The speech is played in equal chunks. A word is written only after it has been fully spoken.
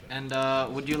And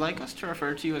would you like us to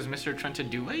refer to you as Mr.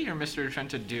 Trentadue or Mr.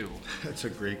 Trentadue? That's a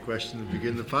great question to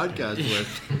begin the podcast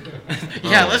with.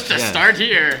 Yeah, let's just start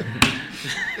here.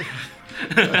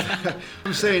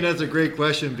 I'm saying that's a great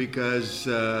question because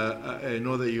I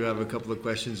know that you have a couple of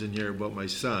questions in here about my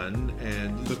son,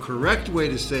 and the correct way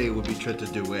to say it would be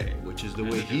Trentadue, which is the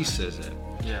way he says it.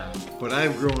 Yeah. But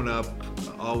I've grown up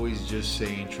always just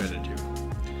saying Trentadue.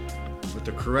 But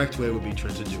the correct way would be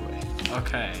Trentadue.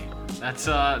 Okay. That's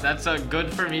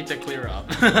good for me to clear up.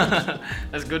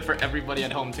 That's good for everybody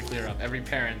at home to clear up. Every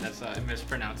parent that's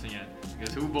mispronouncing it.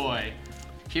 Because, oh boy.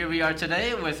 Here we are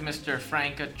today with Mr.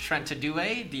 Frank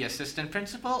Trentadue, the assistant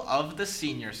principal of the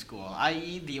senior school,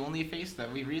 i.e. the only face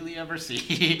that we really ever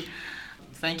see.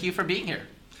 Thank you for being here.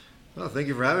 Well, thank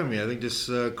you for having me. I think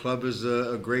this club is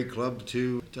a great club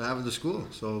to have at the school.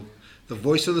 So, the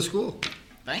voice of the school.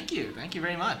 Thank you. Thank you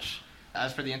very much.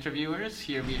 As for the interviewers,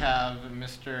 here we have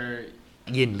Mr.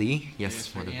 Ian Lee. Yes,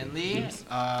 Mr. Ian Lee,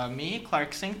 me,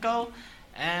 Clark Cinco,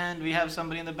 and we have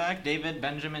somebody in the back, David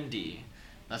Benjamin D.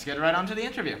 Let's get right on to the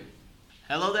interview.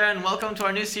 Hello there and welcome to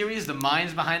our new series, The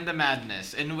Minds Behind the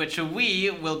Madness, in which we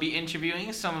will be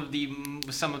interviewing some of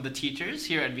the teachers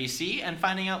here at VC and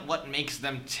finding out what makes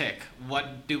them tick.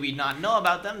 What do we not know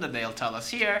about them that they'll tell us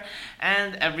here,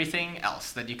 and everything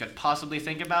else that you could possibly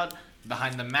think about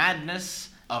behind the madness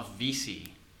of VC.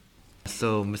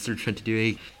 So, Mr.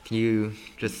 Trentadue, can you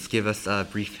just give us a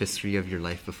brief history of your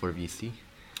life before VC?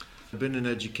 I've been in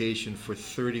education for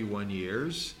 31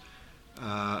 years.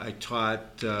 I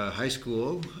taught high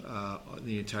school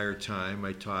the entire time.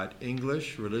 I taught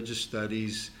English, religious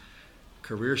studies,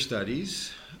 career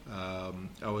studies.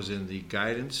 I was in the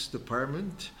guidance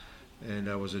department, and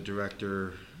I was a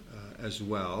director as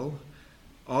well.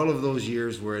 All of those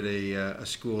years were at a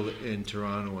school in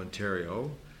Toronto, Ontario.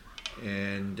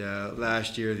 And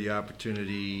last year, the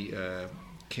opportunity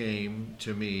came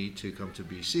to me to come to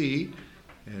BC.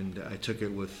 And I took it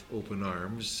with open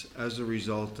arms as a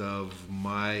result of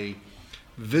my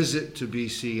visit to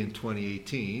BC in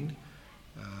 2018.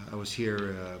 I was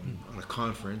here on a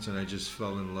conference and I just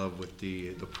fell in love with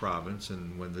the province.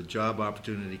 And when the job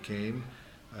opportunity came,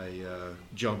 I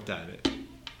jumped at it.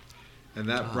 And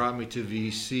that brought me to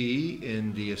VC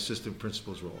in the assistant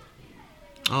principal's role.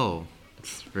 Oh,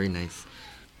 that's very nice.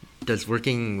 Does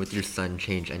working with your son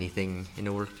change anything in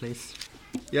a workplace?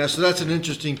 Yeah, so that's an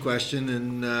interesting question,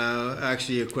 and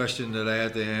actually a question that I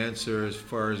had to answer as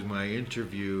far as my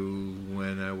interview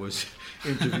when I was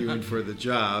interviewing for the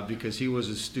job, because he was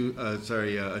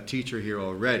a teacher here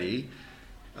already,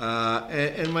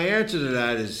 and my answer to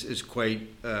that is quite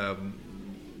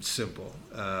simple.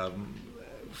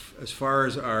 As far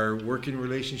as our working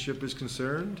relationship is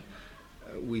concerned,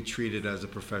 we treat it as a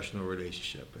professional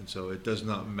relationship, and so it does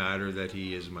not matter that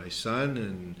he is my son,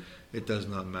 and it does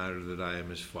not matter that I am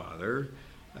his father.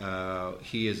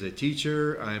 He is a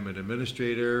teacher, I am an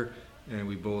administrator, and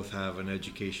we both have an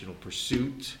educational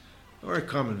pursuit or a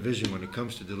common vision when it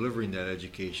comes to delivering that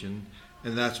education,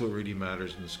 and that's what really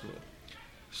matters in the school.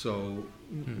 So,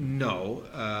 no,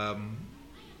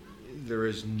 there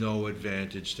is no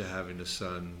advantage to having a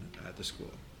son at the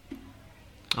school.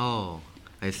 Oh,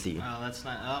 I see. Well, that's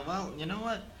not. Well, you know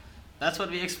what? That's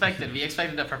what we expected. We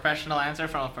expected a professional answer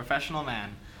from a professional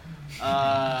man.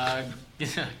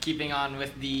 Keeping on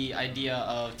with the idea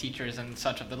of teachers and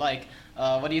such of the like,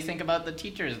 what do you think about the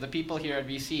teachers, the people here at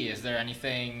VC? Is there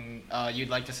anything you'd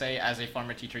like to say as a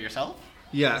former teacher yourself?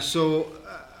 Yeah, so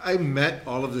I met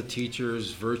all of the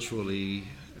teachers virtually.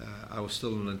 I was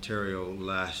still in Ontario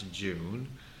last June.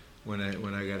 When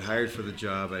I got hired for the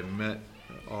job, I met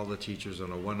all the teachers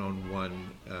on a one-on-one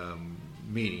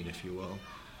meeting, if you will.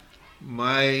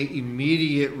 My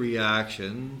immediate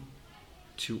reaction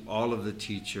to all of the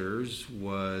teachers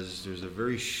was there's a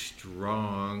very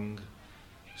strong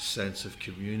sense of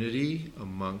community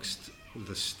amongst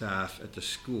the staff at the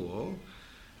school,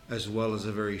 as well as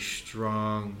a very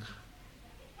strong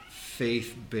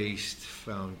faith-based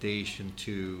foundation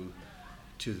to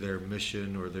their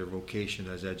mission or their vocation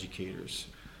as educators.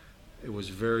 It was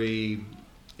very,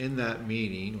 in that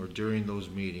meeting or during those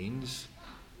meetings,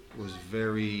 was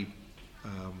very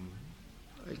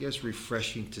I guess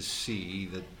refreshing to see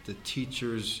that the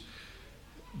teachers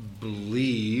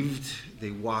believed,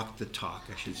 they walked the talk,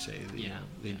 I should say.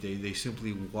 They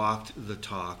simply walked the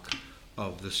talk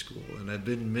of the school. And I've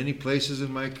been many places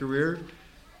in my career.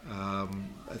 I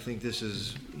think this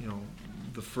is,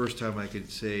 the first time I could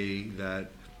say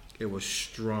that it was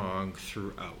strong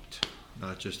throughout,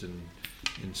 not just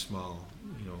in small,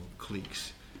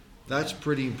 cliques. That's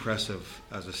pretty impressive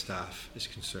as a staff is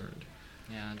concerned.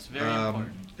 Yeah, it's very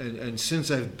important. And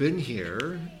since I've been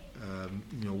here,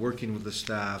 working with the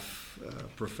staff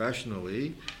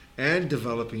professionally and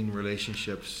developing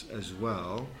relationships as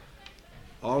well,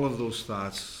 all of those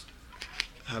thoughts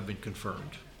have been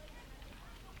confirmed.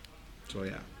 So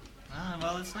yeah.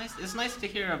 Well, it's nice. It's nice to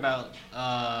hear about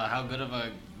how good of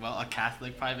a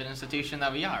Catholic private institution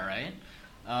that we are, right?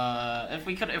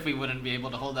 If we wouldn't be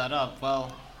able to hold that up,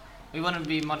 well, we wouldn't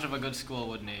be much of a good school,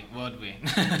 would we?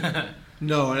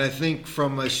 No, and I think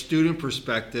from a student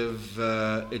perspective,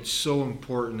 it's so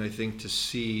important, I think, to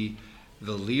see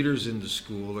the leaders in the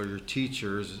school, or your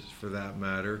teachers for that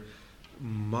matter,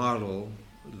 model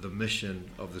the mission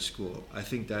of the school. I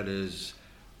think that is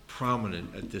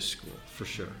prominent at this school, for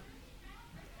sure.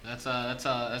 That's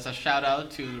a shout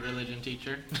out to religion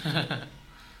teacher.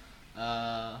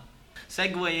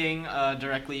 Segueing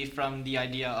directly from the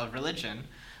idea of religion,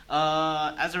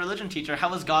 as a religion teacher, how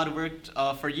has God worked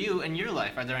for you in your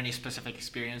life? Are there any specific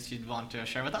experience you'd want to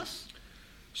share with us?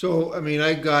 So,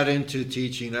 I got into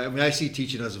teaching. I see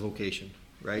teaching as a vocation,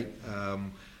 right?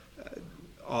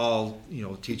 All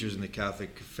teachers in the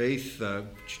Catholic faith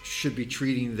should be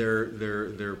treating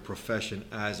their profession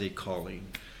as a calling,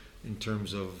 in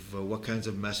terms of what kinds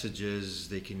of messages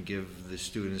they can give the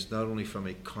students, not only from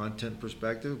a content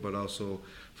perspective, but also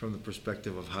from the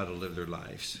perspective of how to live their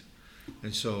lives.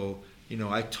 And so,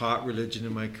 I taught religion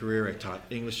in my career, I taught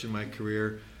English in my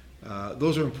career.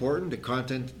 Those are important. The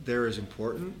content there is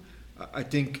important. I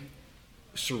think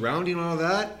surrounding all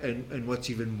that, and what's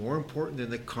even more important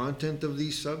than the content of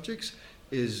these subjects,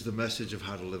 is the message of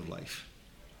how to live life.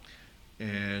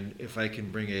 And if I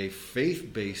can bring a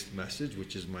faith-based message,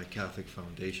 which is my Catholic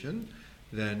foundation,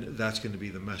 then that's going to be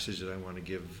the message that I want to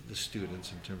give the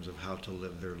students in terms of how to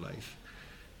live their life.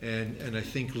 And I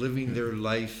think living their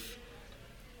life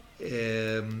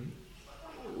in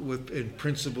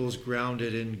principles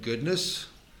grounded in goodness,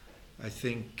 I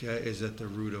think is at the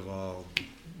root of all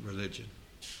religion.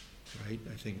 Right?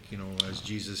 I think, as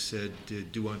Jesus said,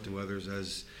 do unto others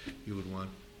as you would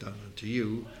want done unto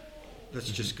you.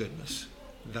 That's just goodness.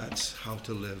 That's how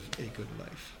to live a good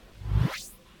life.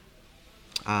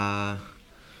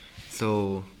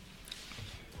 So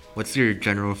what's your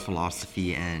general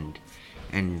philosophy and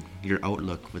your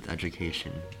outlook with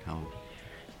education? How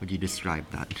would you describe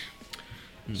that?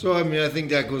 So, I think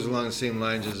that goes along the same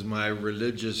lines as my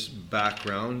religious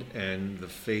background and the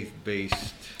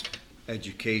faith-based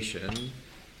education.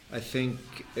 I think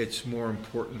it's more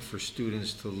important for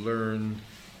students to learn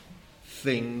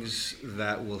things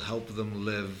that will help them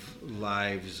live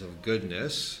lives of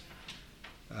goodness.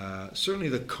 Certainly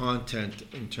the content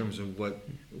in terms of what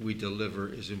we deliver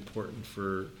is important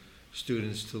for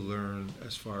students to learn,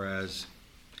 as far as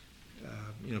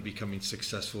becoming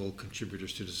successful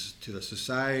contributors to the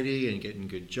society and getting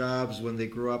good jobs when they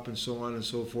grow up, and so on and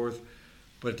so forth.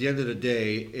 But at the end of the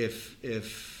day, if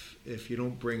you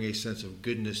don't bring a sense of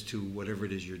goodness to whatever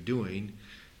it is you're doing,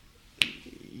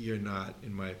 you're not,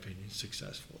 in my opinion,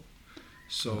 successful.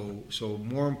 So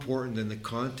more important than the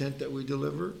content that we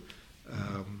deliver,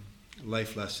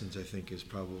 life lessons, I think, is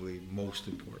probably most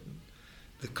important.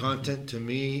 The content, to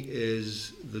me,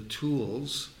 is the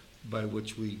tools by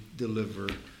which we deliver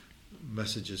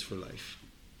messages for life.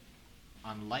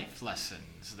 On life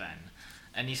lessons, then,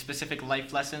 any specific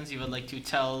life lessons you would like to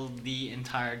tell the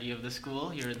entirety of the school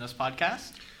here in this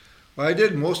podcast? Well, I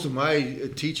did most of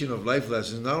my teaching of life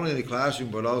lessons, not only in the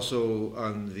classroom, but also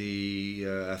on the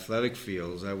athletic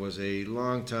fields. I was a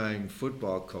long-time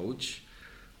football coach,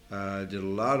 did a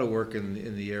lot of work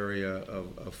in the area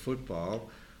of football,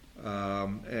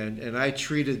 and I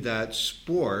treated that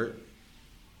sport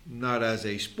not as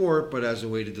a sport, but as a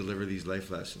way to deliver these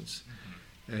life lessons.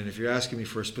 Mm-hmm. And if you're asking me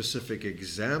for a specific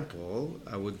example,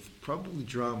 I would probably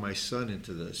draw my son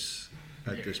into this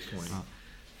at this point.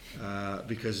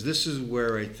 Because this is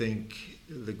where I think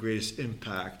the greatest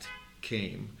impact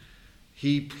came.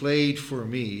 He played for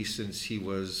me since he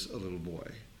was a little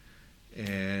boy.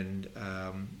 And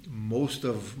most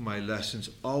of my lessons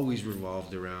always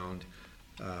revolved around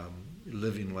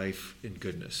living life in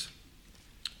goodness.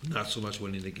 Not so much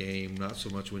winning the game, not so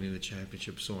much winning the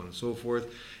championship, so on and so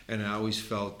forth. And I always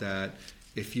felt that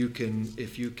if you can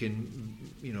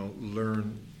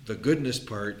learn the goodness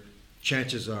part,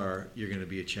 chances are you're going to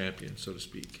be a champion, so to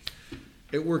speak.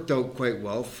 It worked out quite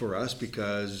well for us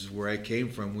because where I came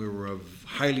from, we were a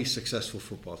highly successful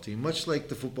football team, much like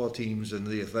the football teams and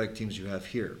the athletic teams you have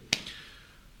here.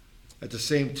 At the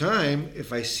same time,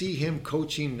 if I see him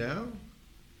coaching now,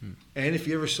 and if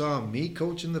you ever saw me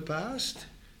coach in the past,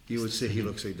 you would say he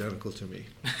looks identical to me.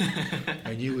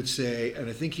 And you would say, and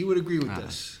I think he would agree with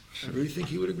this, I really think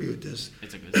he would agree with this,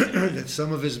 it's a good thing. that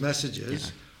some of his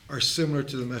messages are similar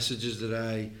to the messages that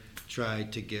I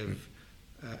tried to give,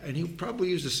 and he probably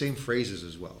used the same phrases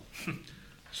as well.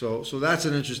 So that's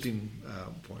an interesting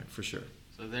point for sure.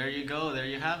 So there you go. There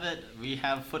you have it. We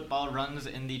have football runs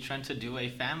in the Trento Douay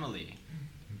family.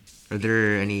 Are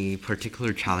there any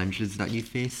particular challenges that you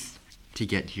face to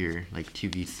get here, like to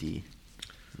BC?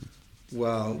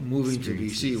 Well, moving to BC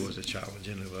Experiences. was a challenge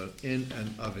in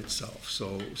and of itself.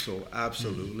 So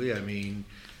absolutely. I mean,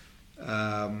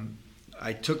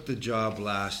 I took the job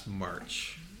last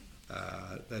March,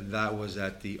 and that was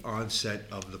at the onset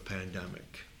of the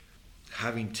pandemic.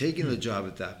 Having taken the job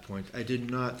at that point, I did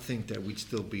not think that we'd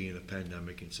still be in a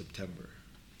pandemic in September.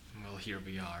 Well, here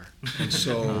we are. And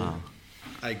so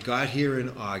I got here in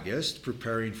August,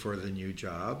 preparing for the new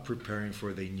job, preparing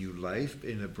for the new life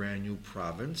in a brand new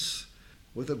province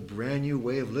with a brand new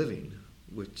way of living,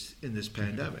 which in this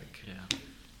pandemic. Yeah.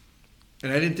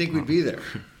 And I didn't think we'd be there.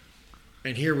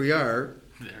 And here we are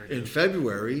There it in is.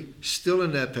 February, still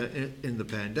in the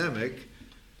pandemic.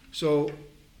 So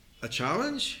a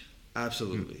challenge?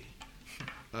 Absolutely.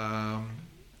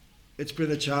 It's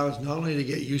been a challenge not only to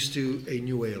get used to a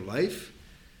new way of life,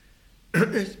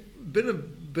 it's been a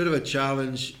bit of a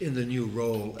challenge in the new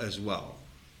role as well.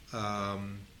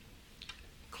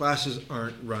 Classes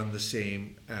aren't run the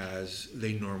same as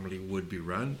they normally would be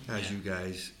run, as Yeah. you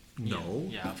guys know.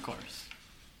 Yeah, of course.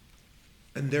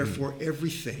 And therefore,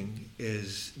 everything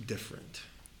is different.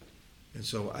 And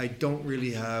so I don't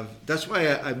really have, that's why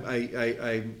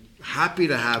I'm happy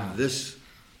to have this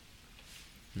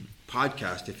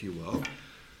podcast, if you will.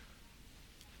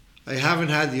 I haven't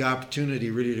had the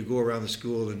opportunity really to go around the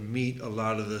school and meet a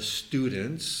lot of the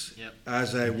students Yep.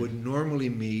 as I would normally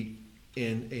meet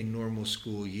in a normal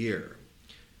school year.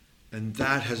 And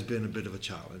that has been a bit of a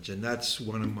challenge. And that's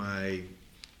one of my,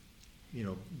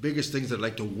 biggest things I'd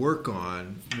like to work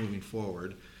on moving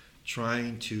forward,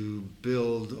 trying to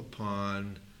build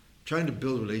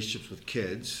relationships with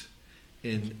kids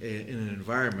in an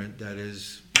environment that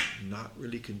is not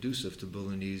really conducive to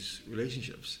building these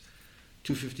relationships.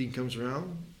 2:15 comes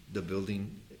around, the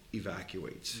building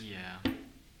evacuates. Yeah.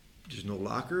 There's no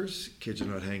lockers, kids are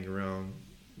not hanging around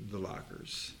the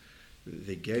lockers.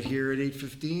 They get here at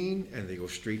 8:15 and they go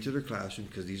straight to their classroom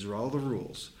because these are all the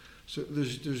rules. So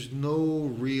there's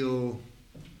no real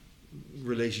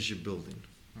relationship building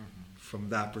from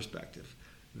that perspective.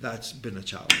 That's been a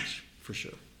challenge for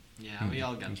sure. Yeah, we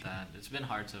all get that. It's been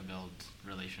hard to build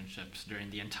relationships during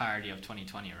the entirety of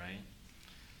 2020,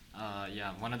 right?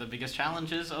 Yeah, one of the biggest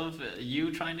challenges of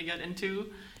you trying to get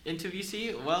into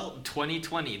VC, well,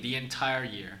 2020, the entire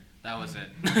year. That was it.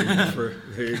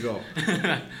 There you go.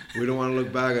 We don't want to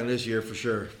look back on this year for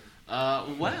sure.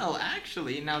 Well,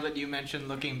 actually, now that you mentioned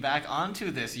looking back onto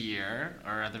this year,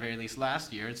 or at the very least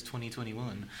last year, it's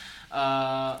 2021.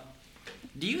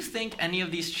 Do you think any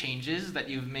of these changes that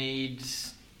you've made,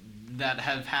 that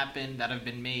have happened, that have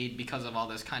been made because of all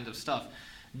this kind of stuff,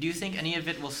 do you think any of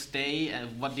it will stay?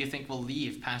 And what do you think will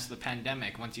leave past the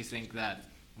pandemic once you think that,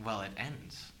 well, it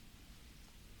ends?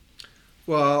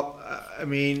 Well, I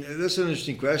mean, that's an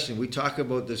interesting question. We talk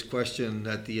about this question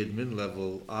at the admin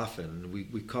level often.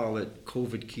 We call it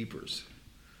COVID keepers.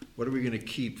 What are we going to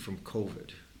keep from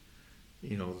COVID?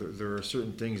 There are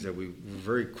certain things that we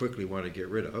very quickly want to get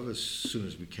rid of as soon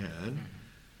as we can.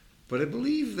 But I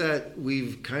believe that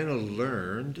we've kind of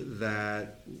learned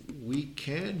that we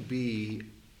can be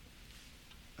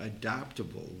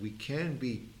adaptable. We can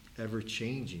be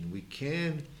ever-changing. We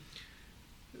can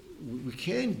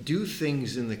do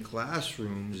things in the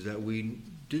classrooms that we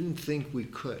didn't think we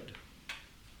could.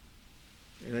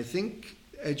 And I think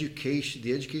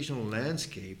the educational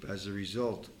landscape as a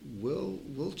result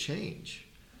will change.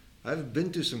 I've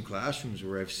been to some classrooms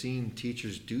where I've seen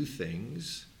teachers do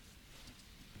things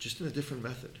just in a different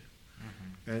method.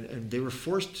 And they were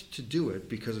forced to do it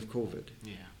because of COVID,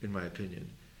 Yeah. in my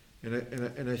opinion.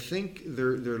 And I think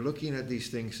they're looking at these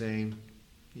things saying,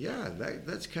 yeah,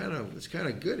 that's kind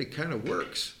of good. It kind of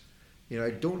works.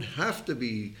 I don't have to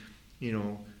be,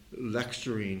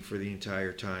 lecturing for the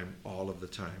entire time, all of the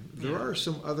time. There are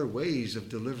some other ways of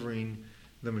delivering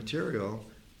the material,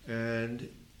 and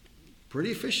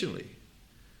pretty efficiently.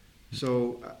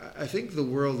 So I think the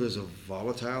world is a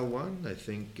volatile one. I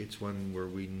think it's one where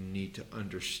we need to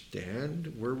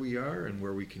understand where we are and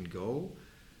where we can go.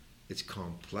 It's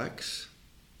complex.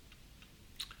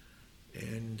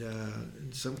 And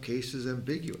in some cases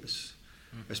ambiguous.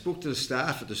 I spoke to the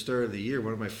staff at the start of the year.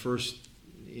 One of my first,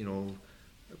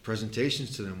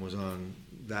 presentations to them was on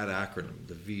that acronym,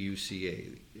 the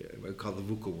VUCA. I call it the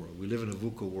VUCA world. We live in a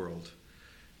VUCA world,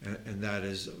 and that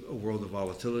is a world of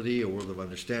volatility, a world of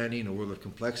understanding, a world of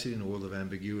complexity, and a world of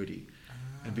ambiguity.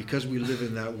 And because we live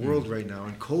in that world right now,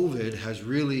 and COVID has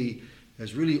really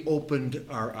opened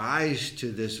our eyes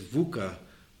to this VUCA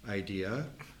idea,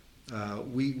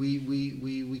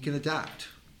 we can adapt.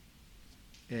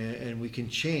 And we can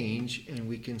change, and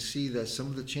we can see that some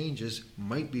of the changes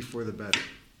might be for the better.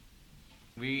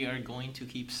 We are going to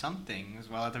keep some things,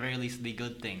 well, at the very least, the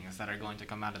good things that are going to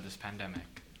come out of this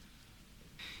pandemic.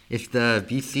 If the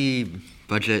BC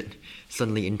budget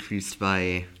suddenly increased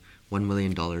by $1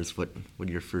 million, what would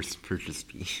your first purchase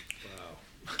be? Wow.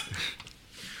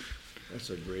 That's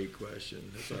a great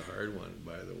question. That's a hard one,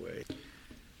 by the way.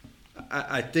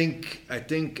 I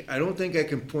don't think I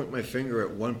can point my finger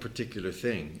at one particular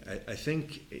thing. I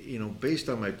think, based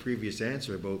on my previous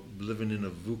answer about living in a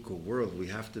VUCA world, we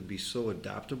have to be so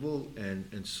adaptable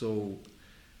and so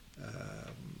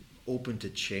open to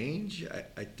change.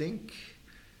 I think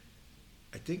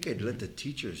I'd let the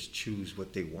teachers choose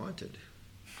what they wanted.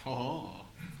 Oh.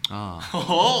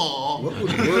 Oh. What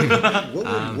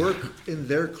would work in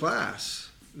their class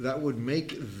that would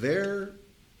make their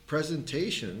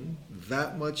presentation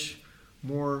that much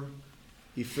more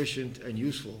efficient and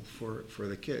useful for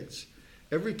the kids.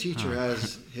 Every teacher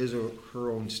has his or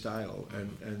her own style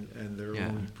and their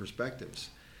own perspectives.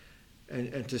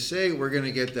 And to say we're going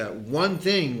to get that one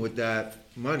thing with that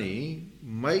money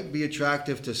might be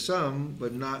attractive to some,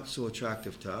 but not so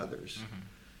attractive to others.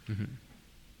 Mm-hmm.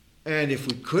 And if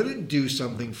we couldn't do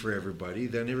something for everybody,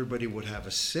 then everybody would have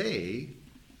a say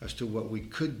as to what we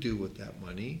could do with that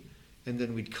money. And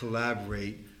then we'd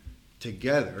collaborate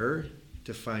together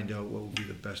to find out what would be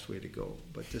the best way to go.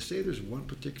 But to say there's one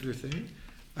particular thing,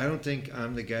 I don't think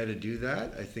I'm the guy to do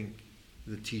that. I think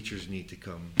the teachers need to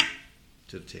come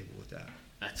to the table with that.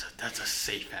 That's a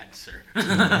safe answer. But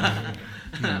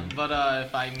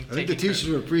if I'm I think the teachers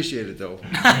would appreciate it, though.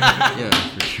 Yeah,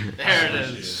 for sure. There it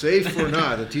is. Safe or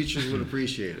not, the teachers would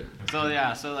appreciate it.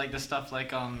 So like the stuff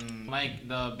like Mike,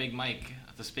 the big Mike,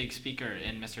 the big speaker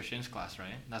in Mr. Shin's class,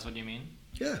 right? That's what you mean?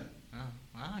 Yeah.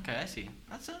 Oh, okay, I see.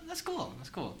 That's cool.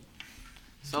 That's cool.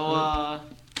 So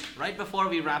right before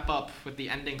we wrap up with the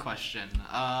ending question,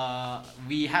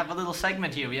 we have a little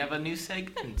segment here. We have a new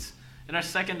segment in our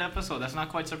second episode. That's not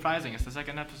quite surprising. It's the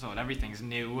second episode. Everything's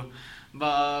new.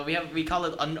 But we call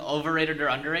it overrated or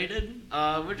underrated.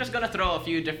 We're just gonna throw a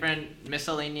few different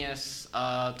miscellaneous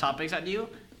topics at you,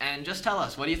 and just tell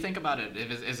us, what do you think about it?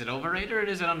 Is it overrated or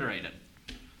is it underrated?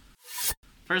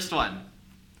 First one,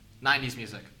 90s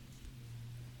music.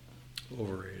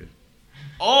 Overrated.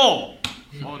 Oh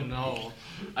no!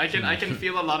 I can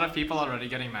feel a lot of people already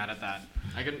getting mad at that.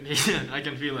 I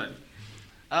can feel it.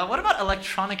 What about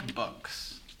electronic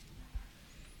books?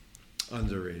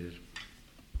 Underrated.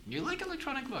 You like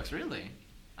electronic books, really?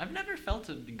 I've never felt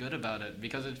good about it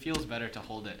because it feels better to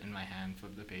hold it in my hand,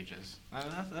 flip the pages.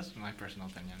 That's my personal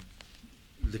opinion.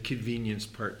 The convenience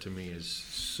part to me is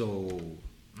so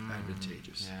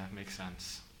advantageous. Yeah, makes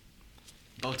sense.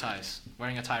 Bow ties.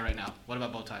 Wearing a tie right now. What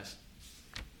about bow ties?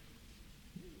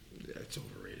 Yeah, it's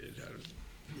overrated.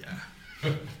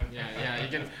 Yeah, you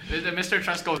can. Mr.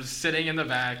 Tresco sitting in the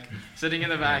back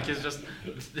is just.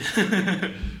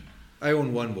 I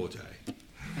own one bow tie.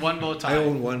 One bow tie. I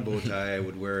own one bow tie. I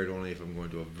would wear it only if I'm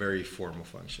going to a very formal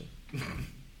function. You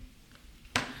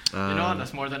know what?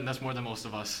 That's more than most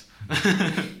of us.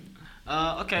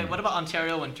 Okay, what about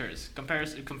Ontario winters?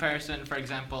 Comparison, for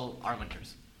example, our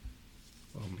winters.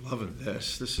 I'm loving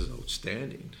this. This is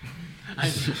outstanding.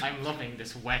 I'm loving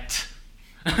this wet.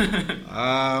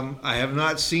 I have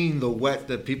not seen the wet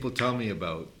that people tell me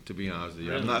about, to be honest with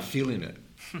you. Really? I'm not feeling it.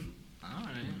 All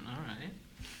right.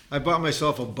 I bought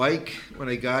myself a bike when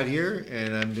I got here,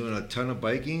 and I'm doing a ton of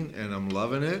biking, and I'm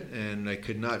loving it, and I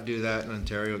could not do that in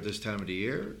Ontario at this time of the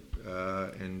year.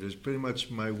 And there's pretty much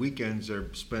my weekends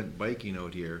are spent biking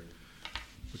out here,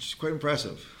 which is quite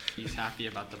impressive. He's happy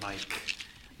about the bike.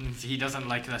 He doesn't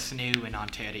like the snow in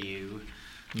Ontario.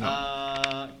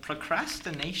 No.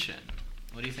 Procrastination.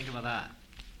 What do you think about that?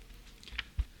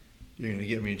 You're going to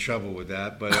get me in trouble with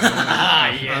that, but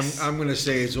Yes. I'm going to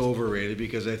say it's overrated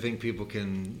because I think people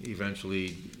can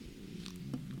eventually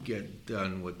get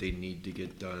done what they need to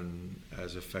get done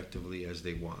as effectively as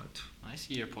they want. I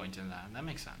see your point in that. That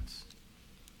makes sense.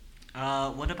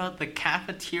 What about the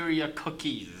cafeteria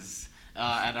cookies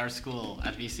at our school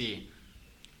at BC?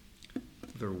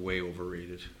 They're way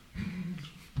overrated.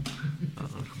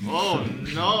 Oh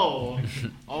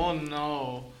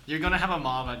no! You're gonna have a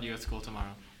mob at you at school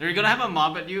tomorrow. You're gonna have a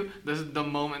mob at you the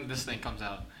moment this thing comes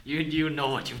out. You know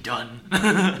what you've done.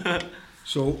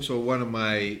 So one of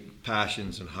my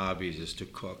passions and hobbies is to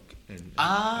cook, And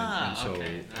so,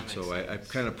 okay. That and makes so I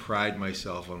sense. kind of pride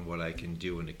myself on what I can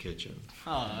do in the kitchen.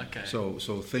 Oh, okay. So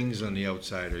things on the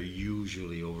outside are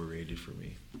usually overrated for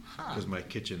me Huh. because my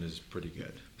kitchen is pretty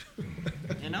good.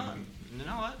 You know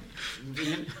what?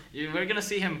 We're gonna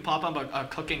see him pop up a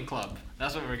cooking club.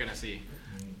 That's what we're gonna see.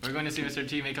 We're going to see Mr.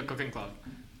 T make a cooking club.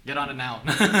 Get on it now.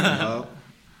 Well,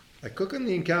 I cook on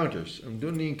the encounters. I'm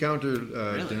doing the encounter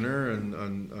Really? dinner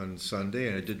on Sunday,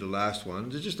 and I did the last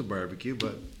one. It's just a barbecue,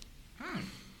 but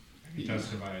You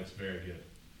testify it's very good.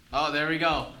 Oh, there we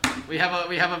go. We have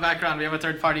a background. We have a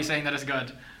third party saying that it's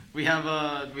good. We have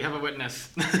a witness.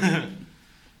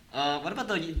 What about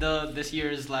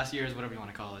the last year's, whatever you want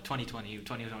to call it, 2020,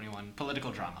 2021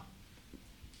 political drama?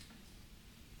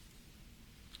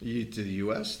 you to the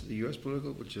U.S.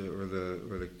 political, which which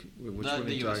one are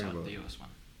The you US talking one, about? the US one.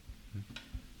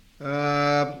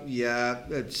 Yeah,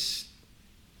 it's.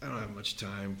 I don't have much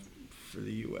time for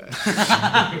the U.S.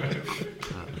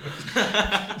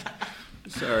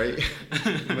 Sorry,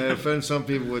 I may offend some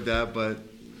people with that, but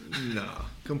no,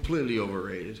 completely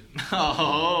overrated.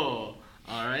 Oh,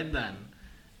 all right then.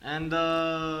 And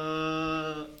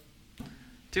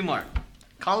two more.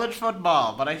 College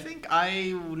football, but I think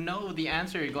I know the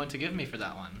answer you're going to give me for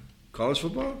that one. College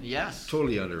football, Yes.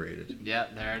 totally underrated. Yeah,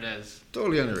 there it is.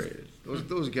 Totally underrated.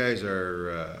 Those guys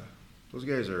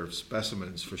are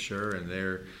specimens for sure, and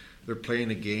they're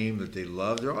playing a game that they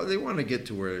love. They want to get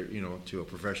to where to a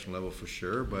professional level for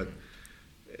sure, but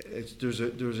there's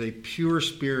a pure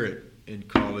spirit in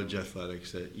college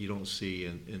athletics that you don't see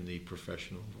in the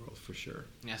professional world for sure.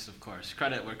 Yes, of course.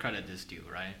 Credit where credit is due,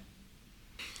 right?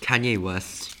 Kanye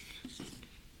West,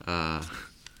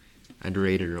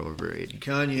 underrated or overrated?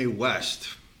 Kanye West.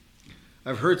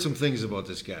 I've heard some things about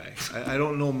this guy. I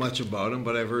don't know much about him,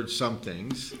 but I've heard some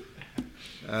things.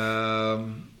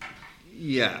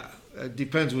 Yeah, it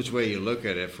depends which way you look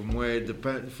at it. From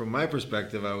my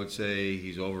perspective, I would say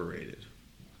he's overrated.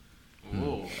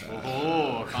 Ooh,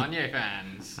 Kanye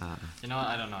fans. You know what?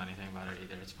 I don't know anything about it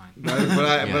either. It's fine. But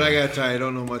I gotta tell you, I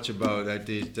don't know much about that.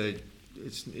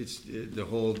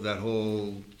 That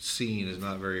whole scene is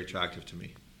not very attractive to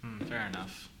me. Fair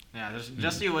enough. Yeah,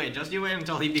 just you wait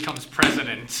until he becomes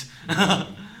president.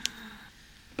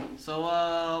 So,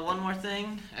 one more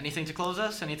thing. Anything to close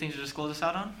us? Anything to just close us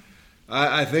out on?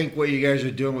 I think what you guys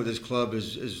are doing with this club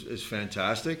is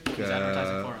fantastic. He's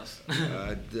advertising for us.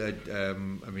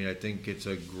 I think it's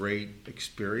a great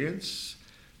experience.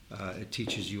 It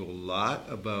teaches you a lot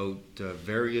about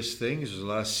various things. There's a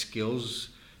lot of skills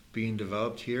being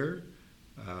developed here.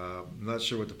 I'm not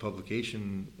sure what the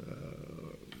publication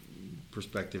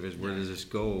perspective is. Where does this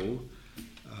go?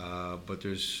 But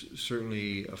there's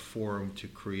certainly a forum to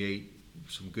create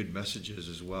some good messages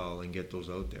as well and get those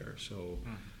out there. So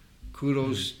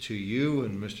kudos to you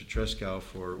and Mr. Trescow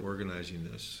for organizing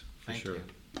this, for Thank sure. you.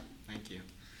 Thank you.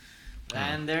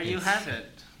 And there you have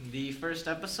it. The first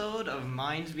episode of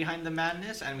Minds Behind the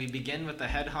Madness, and we begin with the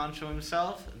head honcho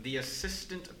himself, the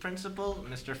assistant principal,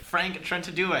 Mr. Frank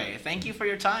Trentadue. Thank you for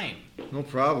your time. No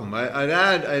problem. I'd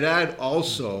add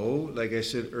also, like I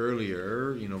said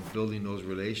earlier, building those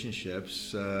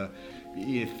relationships. I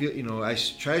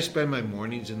try to spend my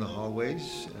mornings in the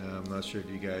hallways. I'm not sure if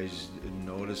you guys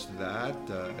noticed that.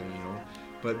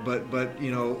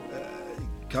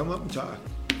 Come up and talk.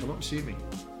 Come up and see me.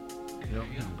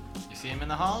 You see him in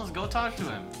the halls, go talk to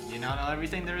him. You now know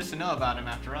everything there is to know about him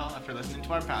after listening to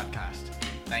our podcast.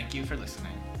 Thank you for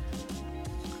listening.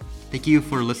 Thank you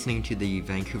for listening to the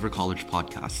Vancouver College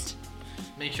Podcast.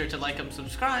 Make sure to like and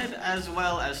subscribe, as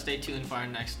well as stay tuned for our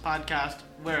next podcast,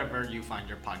 wherever you find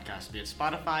your podcast, be it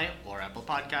Spotify or Apple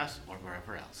Podcasts or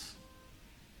wherever else.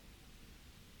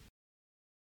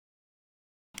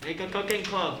 Make a cooking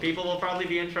club. People will probably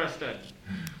be interested.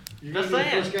 You're Just gonna be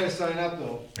the saying. first guy to sign up,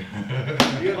 though.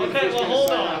 Okay, well,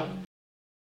 hold on.